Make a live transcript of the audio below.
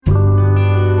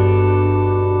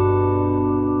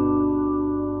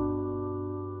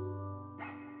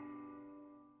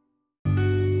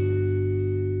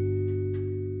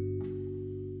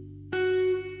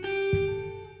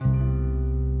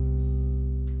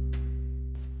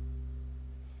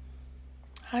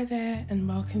Hi there, and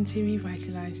welcome to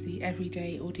Revitalise the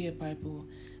Everyday Audio Bible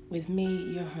with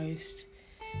me, your host,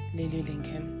 Lulu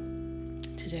Lincoln.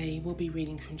 Today we'll be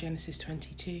reading from Genesis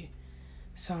 22,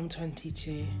 Psalm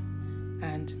 22,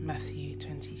 and Matthew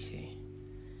 22.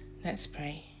 Let's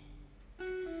pray.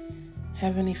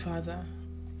 Heavenly Father,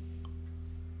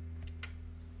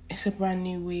 it's a brand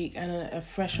new week and a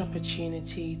fresh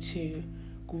opportunity to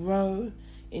grow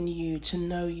in you, to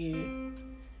know you,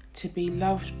 to be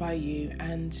loved by you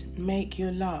and make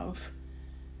your love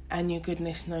and your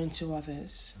goodness known to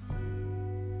others.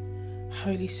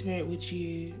 Holy Spirit, would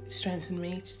you strengthen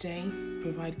me today,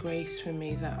 provide grace for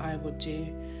me that I would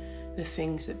do the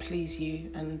things that please you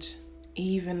and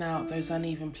even out those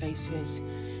uneven places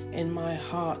in my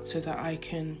heart so that I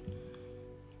can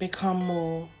become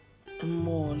more and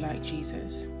more like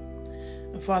Jesus.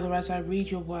 And Father, as I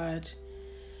read your word,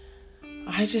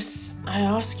 I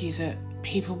ask you that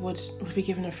people would be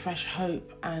given a fresh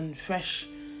hope and fresh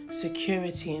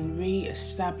security and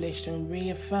re-established and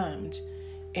reaffirmed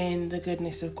in the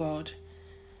goodness of God,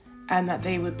 and that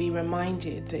they would be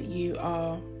reminded that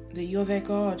you're their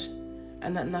God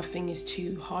and that nothing is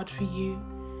too hard for you,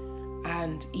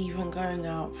 and even going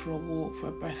out for a walk, for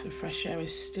a breath of fresh air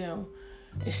is still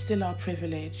our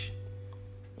privilege.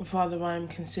 And Father, I'm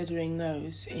considering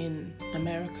those in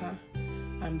America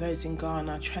and those in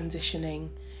Ghana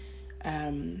transitioning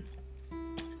and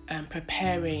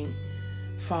preparing,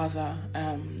 Father,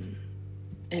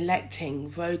 electing,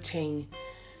 voting,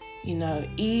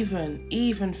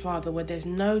 even Father, where there's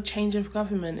no change of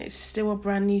government, it's still a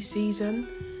brand new season.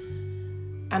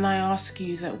 And I ask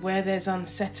you that where there's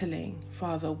unsettling,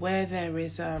 Father, where there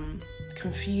is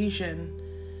confusion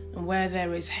and where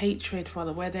there is hatred,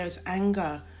 Father, where there is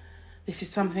anger, this is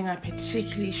something I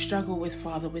particularly struggle with,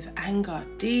 Father, with anger,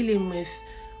 dealing with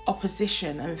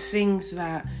opposition and things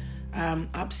that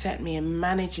upset me and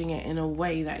managing it in a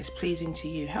way that is pleasing to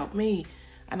you. Help me,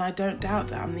 and I don't doubt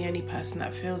that I'm the only person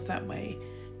that feels that way.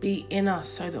 Be in us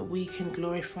so that we can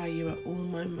glorify you at all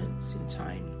moments in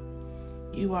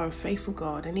time. You are a faithful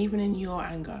God, and even in your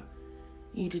anger,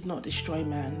 you did not destroy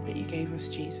man, but you gave us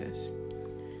Jesus.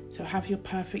 So have your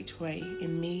perfect way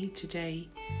in me today,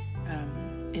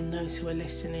 in those who are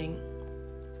listening,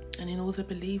 and in all the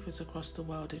believers across the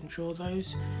world, and draw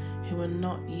those who are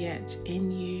not yet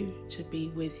in you to be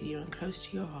with you and close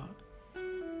to your heart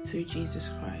through Jesus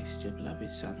Christ, your beloved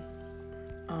Son.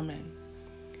 Amen.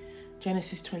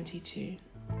 Genesis 22.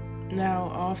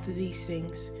 Now, after these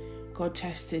things, God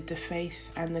tested the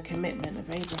faith and the commitment of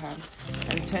Abraham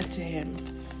and said to him,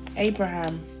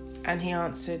 Abraham, and he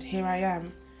answered, Here I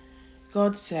am.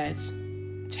 God said,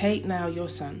 Take now your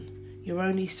son, your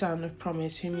only son of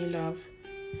promise whom you love,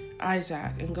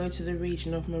 Isaac, and go to the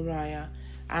region of Moriah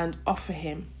and offer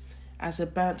him as a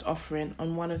burnt offering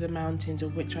on one of the mountains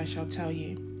of which I shall tell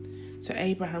you. So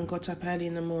Abraham got up early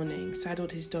in the morning,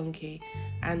 saddled his donkey,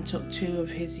 and took 2 of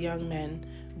his young men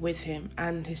with him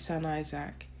and his son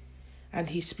Isaac. And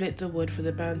he split the wood for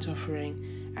the burnt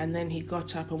offering, and then he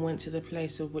got up and went to the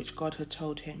place of which God had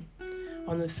told him.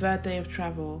 On the 3rd day of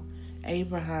travel,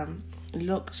 Abraham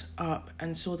looked up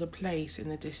and saw the place in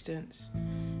the distance.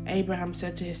 Abraham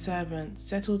said to his servant,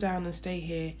 Settle down and stay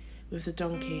here with the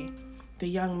donkey, the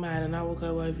young man, and I will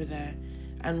go over there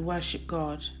and worship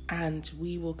God, and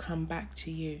we will come back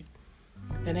to you.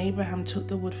 Then Abraham took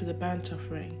the wood for the burnt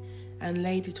offering and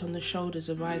laid it on the shoulders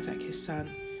of Isaac his son,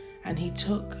 and he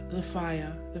took the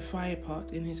fire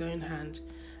pot in his own hand,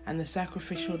 and the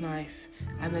sacrificial knife,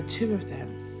 and the 2 of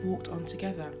them walked on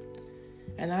together.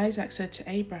 And Isaac said to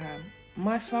Abraham,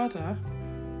 My father?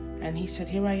 And he said,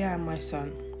 Here I am, my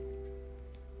son.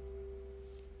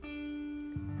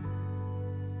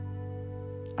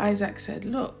 Isaac said,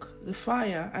 Look, the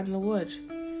fire and the wood,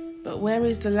 but where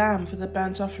is the lamb for the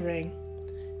burnt offering?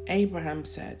 Abraham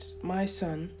said, My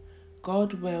son,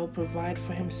 God will provide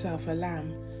for himself a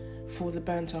lamb for the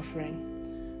burnt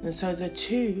offering. And so the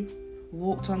 2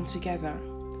 walked on together.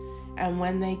 And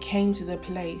when they came to the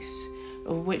place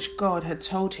of which God had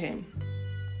told him,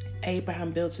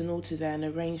 Abraham built an altar there and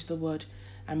arranged the wood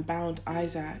and bound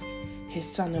Isaac,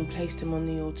 his son, and placed him on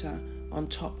the altar on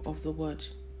top of the wood.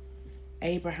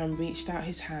 Abraham reached out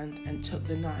his hand and took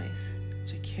the knife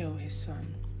to kill his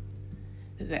son.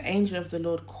 The angel of the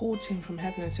Lord called to him from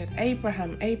heaven and said,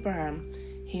 Abraham, Abraham.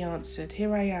 He answered,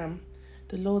 Here I am.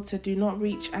 The Lord said, Do not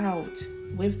reach out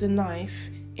with the knife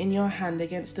in your hand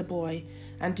against the boy,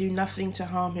 and do nothing to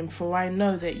harm him, for I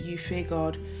know that you fear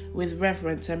God with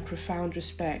reverence and profound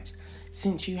respect,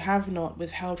 since you have not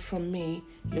withheld from me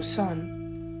your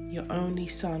son, your only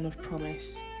son of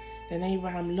promise. Then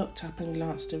Abraham looked up and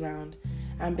glanced around,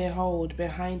 and behold,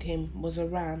 behind him was a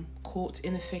ram caught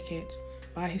in a thicket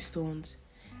by his thorns.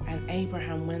 And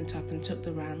Abraham went up and took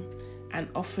the ram and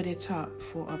offered it up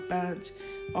for a burnt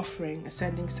offering, a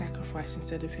sending sacrifice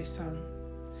instead of his son.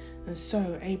 And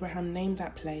so Abraham named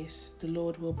that place, "The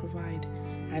Lord will provide."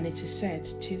 And it is said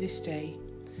to this day,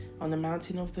 "On the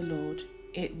mountain of the Lord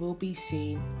it will be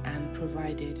seen and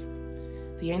provided."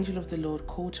 The angel of the Lord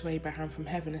called to Abraham from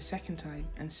heaven a second time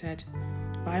and said,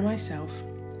 "By myself,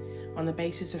 on the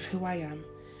basis of who I am,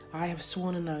 I have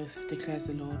sworn an oath, declares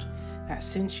the Lord, that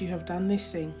since you have done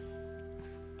this thing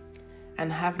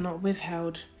and have not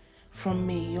withheld from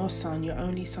me your son, your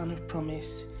only son of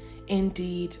promise,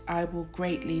 indeed I will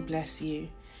greatly bless you,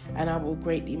 and I will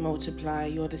greatly multiply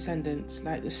your descendants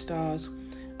like the stars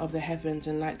of the heavens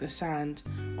and like the sand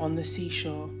on the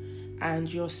seashore,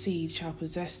 and your seed shall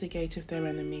possess the gate of their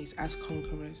enemies as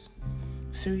conquerors.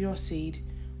 Through your seed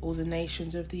all the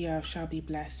nations of the earth shall be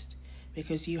blessed,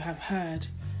 because you have heard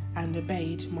and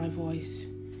obeyed my voice."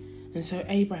 And so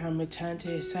Abraham returned to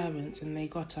his servants, and they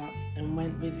got up and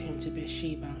went with him to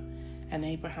Beersheba, and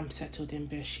Abraham settled in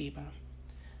Beersheba.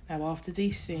 Now after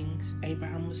these things,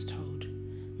 Abraham was told,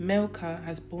 "Milcah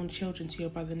has borne children to your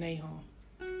brother Nahor,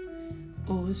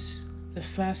 Uz, the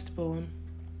firstborn,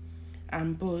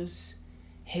 and Buz,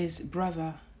 his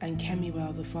brother, and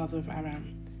Kemuel, the father of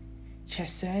Aram,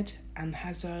 Chesed, and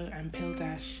Hazo, and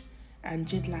Pildash, and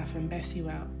Jidlaph, and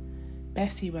Bethuel.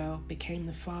 Bethuel became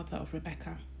the father of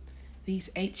Rebekah. These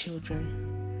 8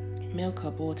 children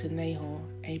Milcah bore to Nahor,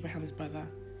 Abraham's brother.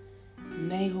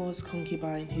 Nahor's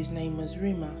concubine, whose name was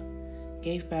Reumah,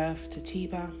 gave birth to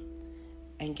Tebah,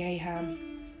 and Gaham,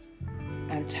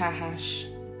 and Tahash,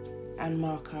 and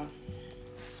Maacah."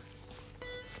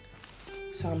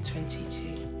 Psalm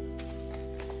 22.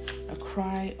 A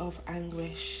cry of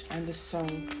anguish and a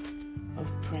song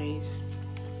of praise.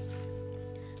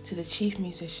 To the chief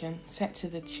musician, set to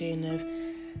the tune of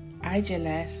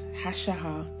Ijeleth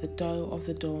Hashahah, the doe of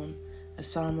the dawn, a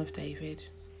psalm of David.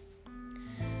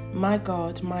 My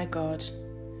God,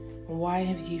 why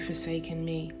have you forsaken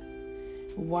me?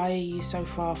 Why are you so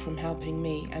far from helping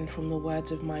me and from the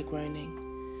words of my groaning?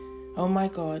 O my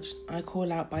God, I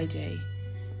call out by day,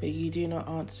 but you do not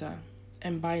answer,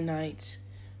 and by night,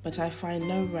 but I find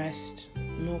no rest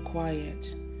nor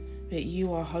quiet. But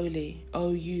you are holy,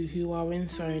 O you who are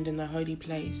enthroned in the holy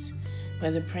place,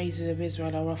 where the praises of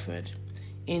Israel are offered.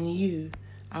 In you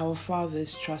our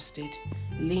fathers trusted,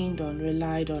 leaned on,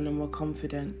 relied on, and were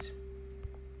confident.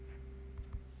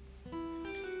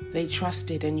 They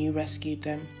trusted and you rescued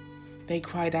them. They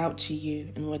cried out to you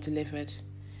and were delivered.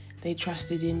 They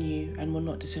trusted in you and were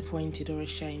not disappointed or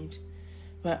ashamed.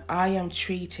 But I am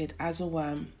treated as a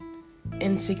worm,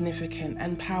 insignificant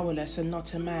and powerless and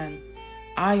not a man.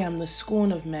 I am the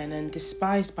scorn of men and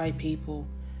despised by people.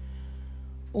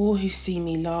 All who see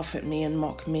me laugh at me and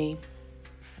mock me.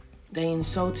 They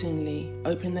insultingly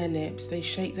open their lips, they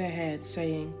shake their heads,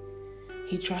 saying,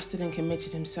 "He trusted and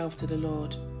committed himself to the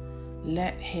Lord.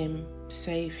 Let him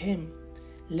save him.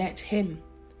 Let him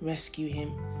rescue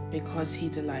him, because he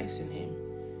delights in him.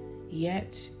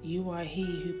 Yet you are he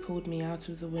who pulled me out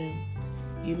of the womb.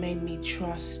 You made me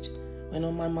trust when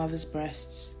on my mother's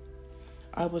breasts.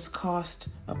 I was cast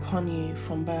upon you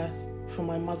from birth. From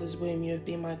my mother's womb you have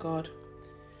been my God.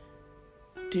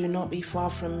 Do not be far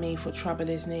from me, for trouble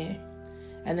is near,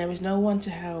 and there is no one to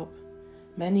help.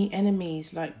 Many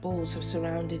enemies like bulls have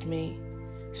surrounded me.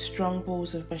 Strong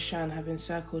bulls of Bashan have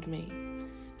encircled me.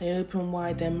 They open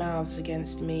wide their mouths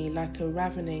against me like a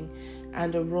ravening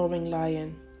and a roaring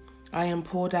lion. I am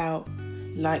poured out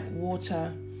like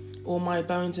water. All my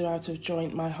bones are out of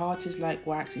joint. My heart is like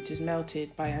wax. It is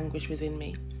melted by anguish within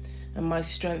me. And my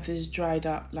strength is dried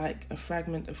up like a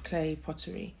fragment of clay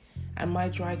pottery. And my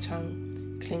dry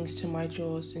tongue clings to my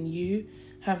jaws. And you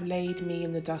have laid me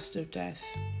in the dust of death.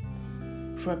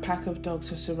 For a pack of dogs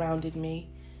have surrounded me.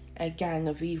 A gang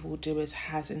of evildoers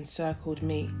has encircled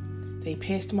me. They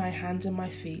pierced my hands and my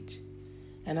feet,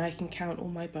 and I can count all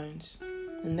my bones.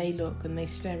 And they look and they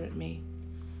stare at me.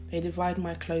 They divide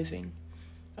my clothing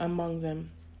among them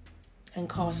and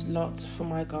cast lots for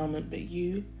my garment. But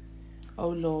you, O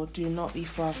Lord, do not be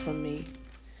far from me.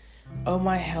 O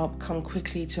my help, come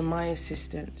quickly to my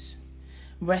assistance.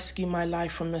 Rescue my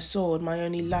life from the sword, my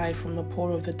only life from the paw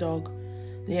of the dog,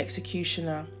 the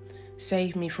executioner.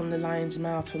 Save me from the lion's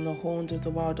mouth, from the horns of the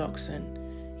wild oxen.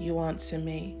 You answer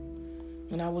me.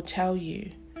 And I will tell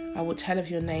of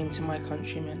your name to my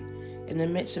countrymen. In the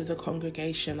midst of the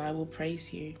congregation I will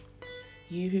praise you.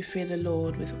 You who fear the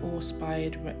Lord with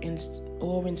awe-inspired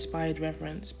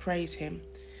reverence, praise him.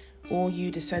 All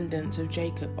you descendants of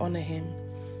Jacob, honor him.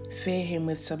 Fear him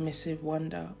with submissive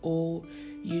wonder, all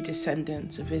you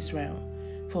descendants of Israel.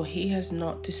 For he has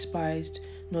not despised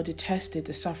nor detested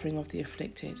the suffering of the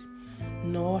afflicted,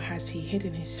 nor has he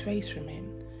hidden his face from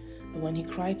him. But when he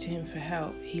cried to him for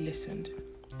help, he listened.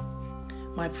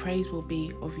 My praise will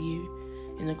be of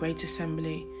you in the great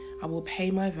assembly. I will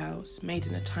pay my vows made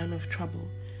in a time of trouble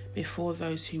before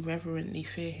those who reverently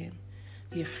fear him.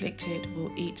 The afflicted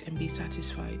will eat and be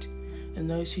satisfied, and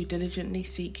those who diligently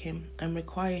seek him and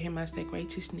require him as their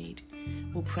greatest need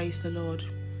will praise the Lord.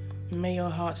 May your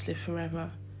hearts live forever.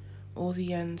 All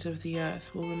the ends of the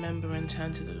earth will remember and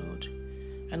turn to the Lord,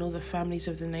 and all the families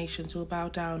of the nations will bow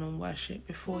down and worship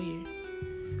before you.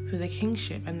 For the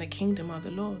kingship and the kingdom are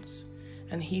the Lord's,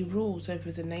 and he rules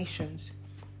over the nations.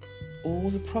 All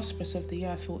the prosperous of the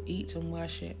earth will eat and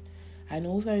worship, and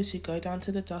all those who go down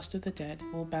to the dust of the dead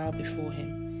will bow before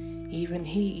him. Even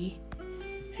he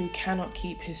who cannot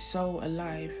keep his soul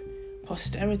alive,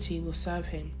 posterity will serve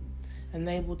him, and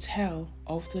they will tell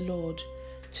of the Lord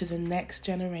to the next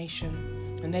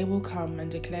generation, and they will come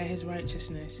and declare his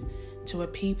righteousness to a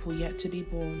people yet to be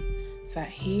born, that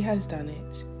he has done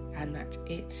it and that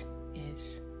it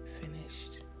is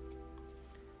finished.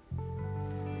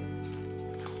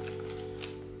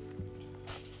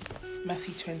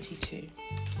 Matthew 22.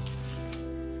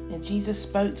 And Jesus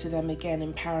spoke to them again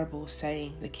in parables,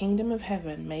 saying, The kingdom of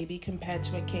heaven may be compared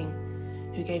to a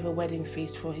king who gave a wedding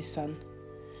feast for his son.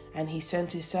 And he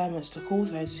sent his servants to call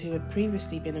those who had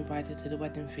previously been invited to the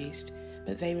wedding feast,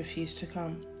 but they refused to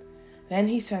come. Then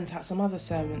he sent out some other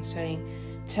servants, saying,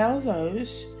 Tell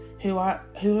those who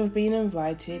have been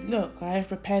invited, Look, I have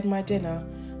prepared my dinner.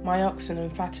 My oxen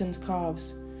and fattened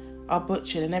calves are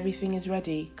butchered, and everything is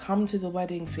ready. Come to the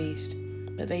wedding feast.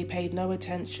 But they paid no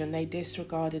attention. They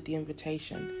disregarded the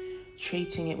invitation,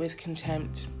 treating it with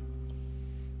contempt,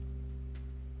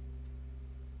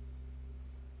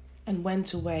 and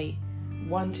went away,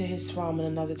 one to his farm and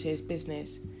another to his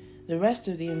business. The rest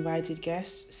of the invited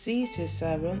guests seized his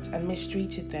servant and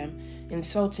mistreated them,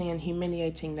 insulting and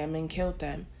humiliating them, and killed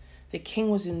them. The king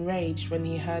was enraged when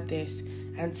he heard this,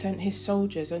 and sent his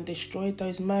soldiers and destroyed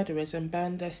those murderers and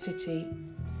burned their city.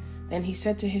 Then he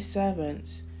said to his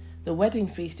servants, The wedding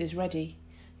feast is ready,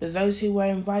 but those who were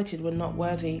invited were not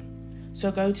worthy. So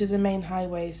go to the main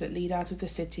highways that lead out of the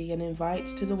city and invite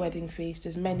to the wedding feast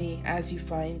as many as you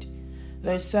find.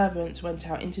 Those servants went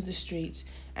out into the streets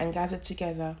and gathered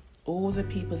together all the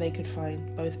people they could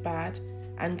find, both bad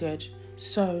and good.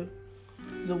 So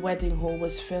the wedding hall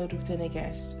was filled with dinner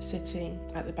guests sitting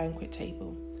at the banquet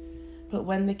table. But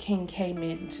when the king came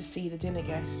in to see the dinner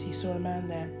guests, he saw a man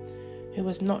there who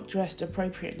was not dressed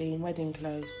appropriately in wedding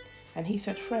clothes. And he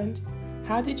said, Friend,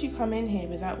 how did you come in here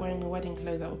without wearing the wedding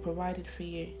clothes that were provided for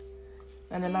you?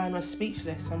 And the man was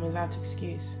speechless and without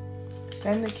excuse.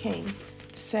 Then the king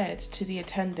said to the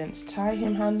attendants, Tie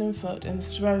him hand and foot and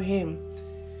throw him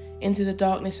into the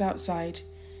darkness outside.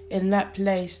 In that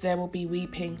place there will be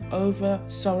weeping over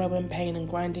sorrow and pain, and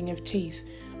grinding of teeth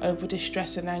over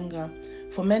distress and anger.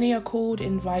 For many are called,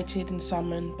 invited and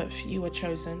summoned, but few are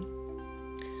chosen.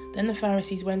 Then the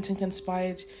Pharisees went and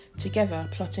conspired together,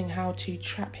 plotting how to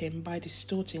trap him by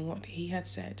distorting what he had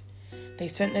said. They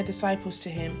sent their disciples to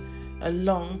him,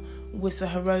 along with the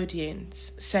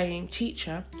Herodians, saying,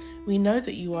 Teacher, we know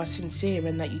that you are sincere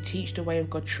and that you teach the way of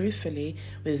God truthfully,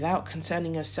 without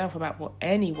concerning yourself about what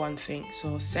anyone thinks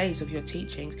or says of your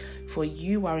teachings, for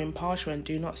you are impartial and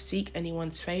do not seek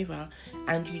anyone's favour,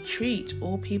 and you treat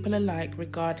all people alike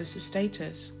regardless of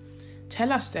status.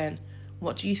 Tell us then,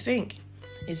 what do you think?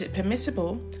 Is it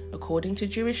permissible, according to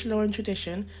Jewish law and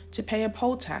tradition, to pay a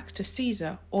poll tax to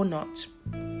Caesar or not?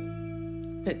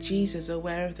 But Jesus,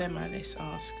 aware of their malice,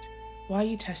 asked, Why are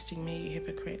you testing me, you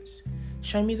hypocrites?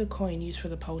 Show me the coin used for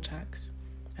the poll tax.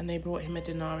 And they brought him a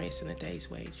denarius and a day's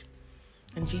wage.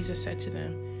 And Jesus said to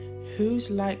them, Whose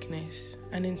likeness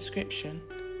and inscription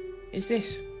is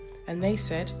this? And they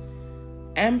said,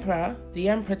 the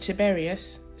Emperor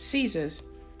Tiberius, Caesar's.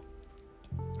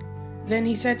 Then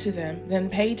he said to them, Then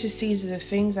pay to Caesar the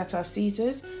things that are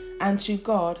Caesar's, and to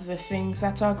God the things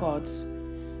that are God's.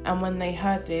 And when they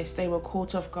heard this, they were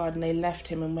caught off guard, and they left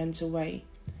him and went away.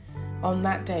 On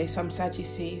that day, some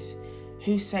Sadducees,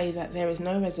 who say that there is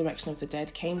no resurrection of the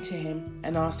dead, came to him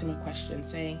and asked him a question,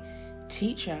 saying,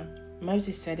 Teacher,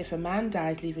 Moses said, if a man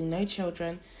dies leaving no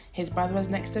children, his brother as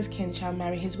next of kin shall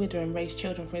marry his widow and raise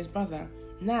children for his brother.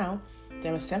 Now,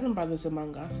 there are 7 brothers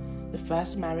among us. The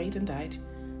first married and died,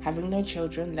 having no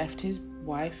children, left his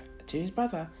wife to his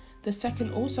brother. The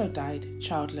second also died,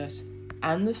 childless,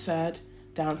 and the third,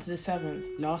 down to the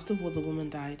 7th, last of all the woman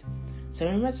died. So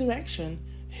in resurrection,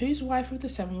 whose wife of the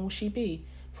 7 will she be?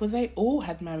 For they all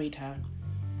had married her.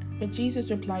 But Jesus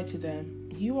replied to them,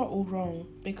 You are all wrong,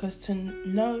 because to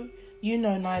know You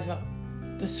know neither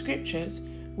the scriptures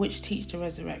which teach the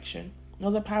resurrection,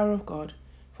 nor the power of God,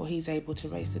 for he is able to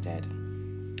raise the dead.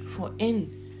 For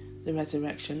in the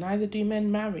resurrection neither do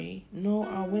men marry, nor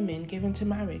are women given to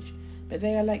marriage, but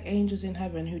they are like angels in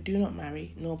heaven who do not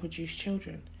marry, nor produce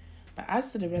children. But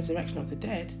as to the resurrection of the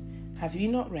dead, have you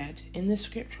not read in the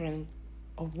scripture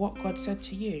of what God said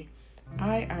to you?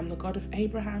 I am the God of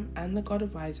Abraham, and the God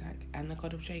of Isaac, and the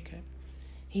God of Jacob.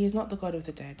 He is not the God of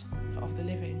the dead, but of the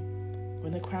living.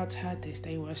 When the crowds heard this,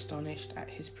 they were astonished at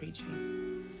his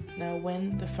preaching. Now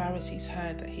when the Pharisees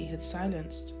heard that he had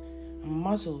silenced and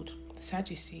muzzled the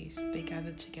Sadducees, they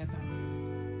gathered together.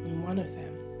 And one of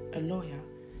them, a lawyer,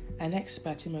 an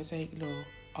expert in Mosaic law,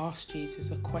 asked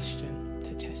Jesus a question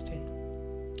to test him.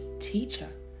 Teacher,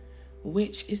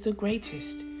 which is the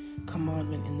greatest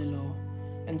commandment in the law?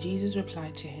 And Jesus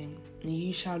replied to him,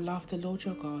 You shall love the Lord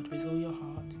your God with all your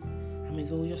heart, and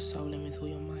with all your soul, and with all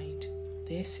your mind.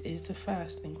 This is the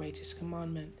first and greatest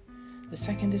commandment. The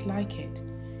second is like it.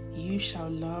 You shall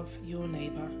love your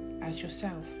neighbour as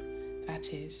yourself.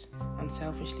 That is,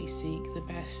 unselfishly seek the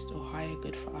best or higher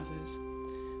good for others.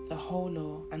 The whole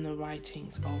law and the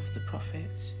writings of the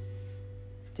prophets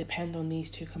depend on these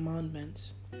two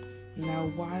commandments. Now,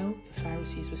 while the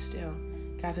Pharisees were still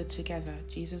gathered together,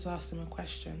 Jesus asked them a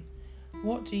question.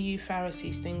 What do you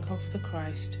Pharisees think of the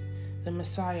Christ, the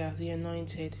Messiah, the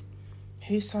Anointed?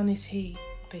 Whose son is he?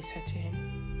 They said to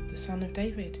him, the son of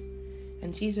David.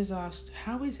 And Jesus asked,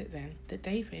 How is it then that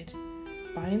David,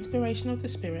 by inspiration of the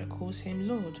Spirit, calls him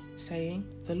Lord, saying,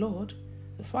 The Lord,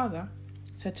 the Father,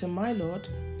 said to my Lord,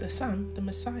 the Son, the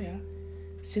Messiah,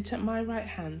 Sit at my right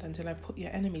hand until I put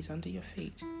your enemies under your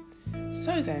feet.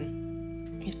 So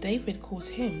then, if David calls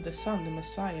him, the Son, the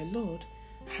Messiah, Lord,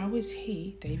 how is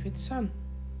he David's son?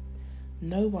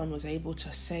 No one was able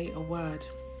to say a word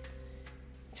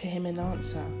to him in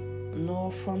answer,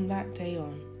 nor from that day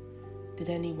on did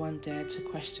anyone dare to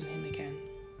question him again.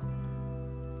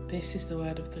 This is the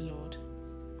word of the Lord.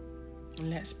 And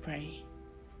let's pray.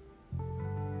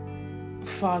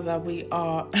 Father, we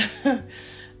are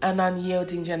an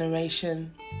unyielding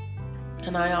generation,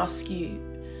 and I ask you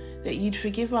that you'd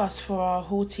forgive us for our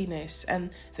haughtiness. And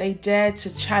they dared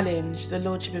to challenge the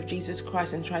Lordship of Jesus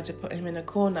Christ and try to put him in a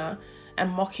corner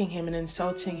and mocking him and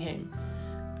insulting him.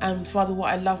 And Father,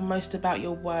 what I love most about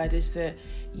your word is that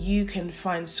you can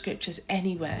find scriptures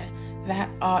anywhere that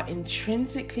are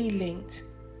intrinsically linked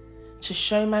to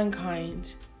show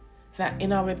mankind that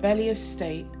in our rebellious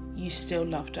state, you still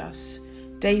loved us.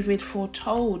 David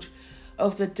foretold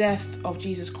of the death of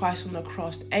Jesus Christ on the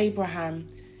cross. Abraham,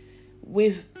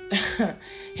 with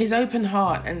his open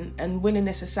heart and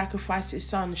willingness to sacrifice his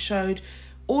son, showed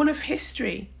all of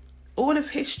history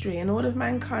and all of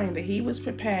mankind that he was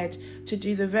prepared to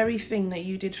do the very thing that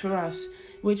you did for us,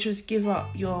 which was give up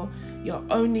your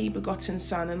only begotten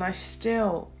son. And I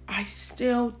still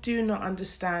do not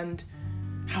understand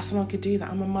how someone could do that.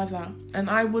 I'm a mother, and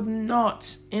I would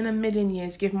not in a million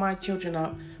years give my children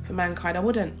up for mankind. I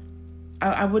wouldn't.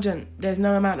 There's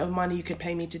no amount of money you could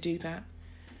pay me to do that.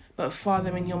 But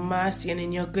Father, in your mercy and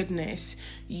in your goodness,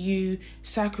 you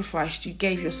sacrificed, you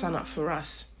gave your son up for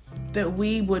us, that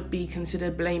we would be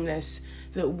considered blameless,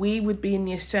 that we would be in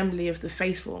the assembly of the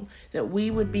faithful, that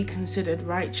we would be considered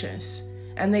righteous.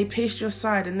 And they pierced your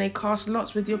side and they cast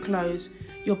lots with your clothes.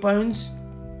 Your bones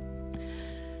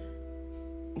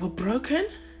were broken,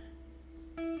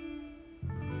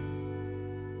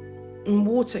 and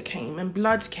water came and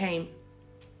blood came.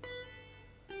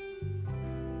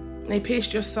 They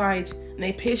pierced your side, and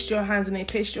they pierced your hands, and they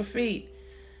pierced your feet.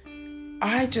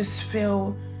 I just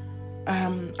feel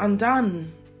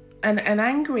undone and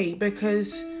angry,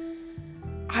 because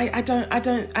I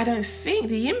don't think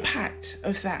the impact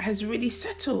of that has really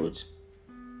settled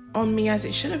on me as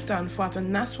it should have done, Father,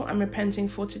 and that's what I'm repenting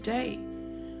for today.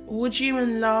 Would you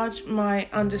enlarge my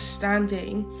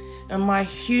understanding and my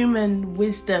human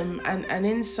wisdom and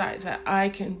insight, that I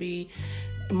can be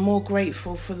more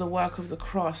grateful for the work of the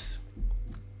cross.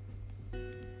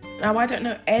 Now, I don't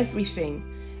know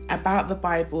everything about the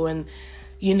Bible, and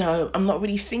I'm not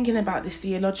really thinking about this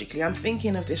theologically. I'm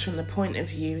thinking of this from the point of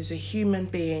view as a human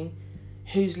being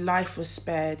whose life was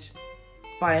spared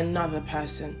by another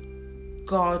person,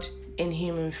 God in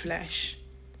human flesh.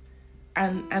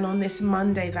 And on this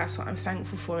Monday, that's what I'm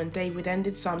thankful for. And David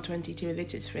ended Psalm 22 with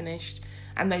 "It is finished."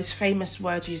 And those famous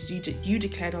words you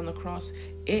declared on the cross,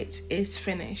 it is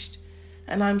finished.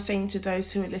 And I'm saying to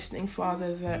those who are listening,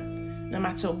 Father, that no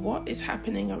matter what is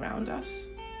happening around us,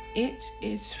 it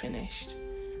is finished.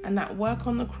 And that work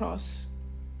on the cross,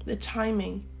 the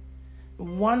timing,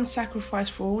 one sacrifice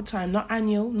for all time, not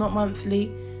annual, not monthly,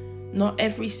 not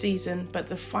every season, but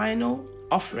the final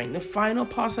offering, the final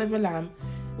Passover lamb,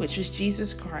 which was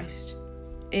Jesus Christ.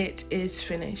 It is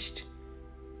finished.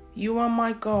 You are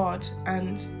my God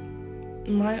and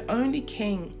my only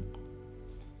King.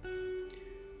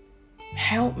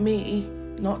 Help me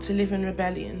not to live in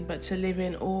rebellion, but to live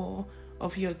in awe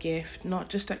of your gift, not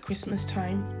just at Christmas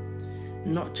time,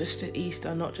 not just at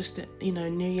Easter, not just at,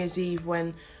 New Year's Eve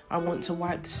when I want to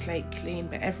wipe the slate clean,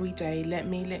 but every day let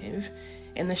me live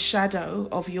in the shadow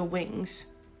of your wings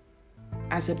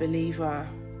as a believer.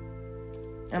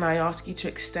 And I ask you to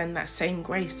extend that same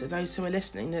grace to those who are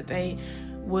listening, that they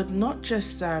would not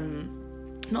just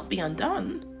not be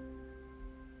undone,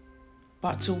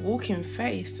 but to walk in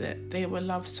faith that they were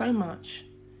loved so much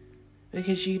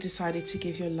because you decided to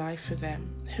give your life for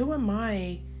them. Who am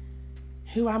I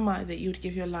that you would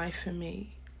give your life for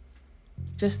me?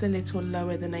 Just a little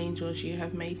lower than angels you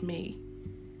have made me.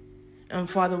 And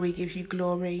Father, we give you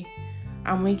glory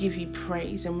and we give you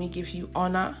praise and we give you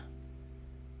honor.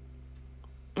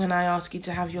 And I ask you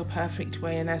to have your perfect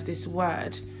way. And as this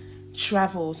word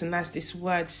travels and as this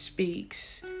word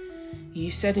speaks,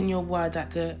 you said in your word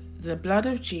that the blood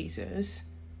of Jesus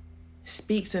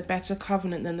speaks a better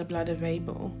covenant than the blood of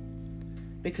Abel.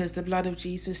 Because the blood of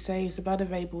Jesus saves. The blood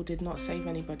of Abel did not save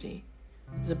anybody.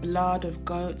 The blood of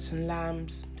goats and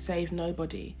lambs saved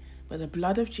nobody. But the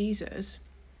blood of Jesus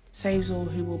saves all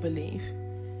who will believe.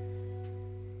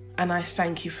 And I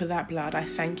thank you for that blood. I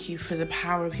thank you for the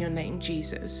power of your name,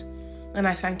 Jesus. And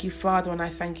I thank you, Father, and I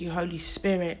thank you, Holy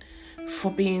Spirit,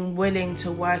 for being willing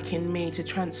to work in me, to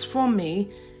transform me,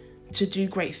 to do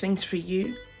great things for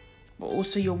you, but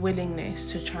also your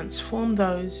willingness to transform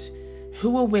those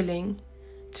who are willing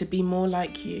to be more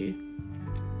like you.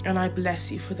 And I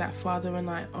bless you for that, Father. And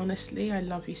I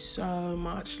love you so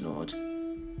much, Lord.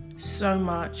 So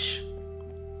much.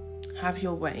 Have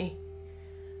your way.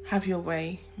 Have your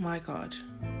way, my God.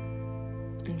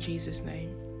 In Jesus'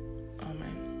 name,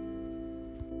 amen.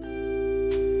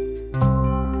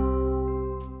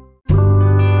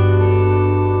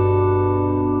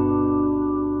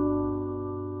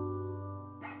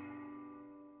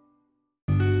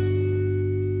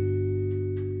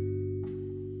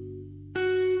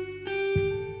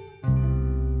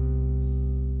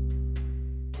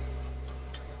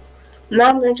 Now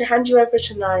I'm going to hand you over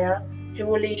to Naya, who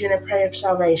will lead you in a prayer of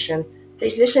salvation.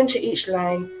 Please listen to each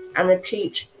line and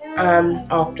repeat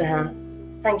after her.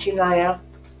 Thank you, Naya.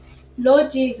 Lord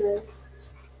Jesus,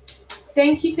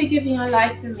 thank you for giving your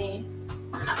life for me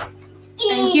and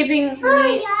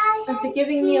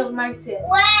forgiving me of my sins,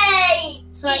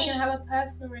 so I can have a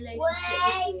personal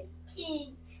relationship with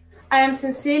you. I am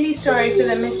sincerely sorry for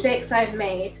the mistakes I've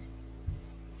made,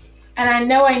 and I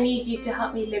know I need you to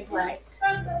help me live right.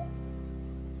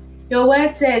 Your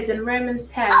word says in Romans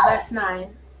 10, verse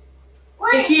 9,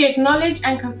 if you acknowledge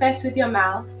and confess with your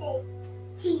mouth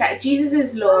that Jesus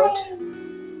is Lord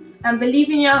and believe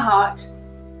in your heart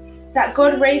that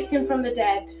God raised him from the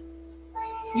dead,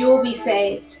 you will be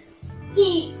saved.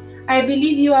 I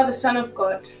believe you are the Son of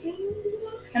God,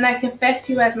 and I confess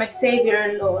you as my Savior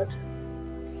and Lord.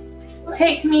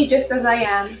 Take me just as I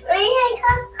am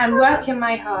and work in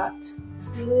my heart,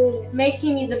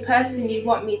 making me the person you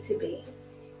want me to be.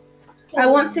 I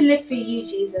want to live for you,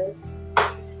 Jesus,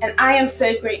 and I am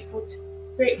so grateful to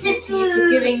you for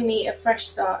giving me a fresh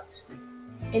start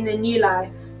in the new life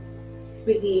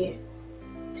with you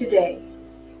today.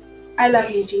 I love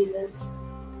you, Jesus.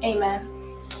 Amen.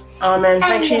 Amen.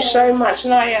 Thank you so much,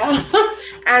 Naya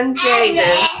and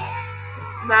Jaden.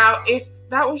 Now, if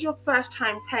that was your first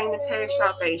time praying the prayer of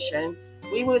salvation,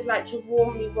 we would like to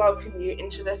warmly welcome you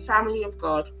into the family of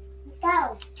God.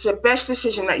 It's the best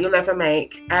decision that you'll ever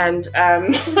make, and I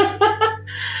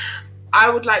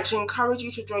would like to encourage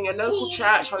you to join your local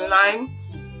church online,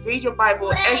 read your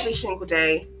Bible every single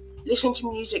day, listen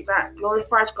to music that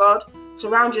glorifies God,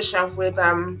 surround yourself with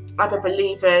other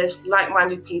believers,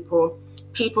 like-minded people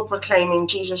proclaiming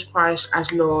Jesus Christ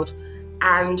as Lord,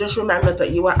 and just remember that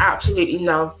you are absolutely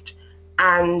loved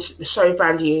and so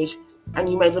valued, and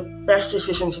you made the best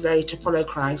decision today to follow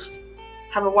Christ.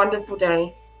 Have a wonderful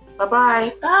day.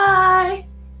 Bye-bye. Bye.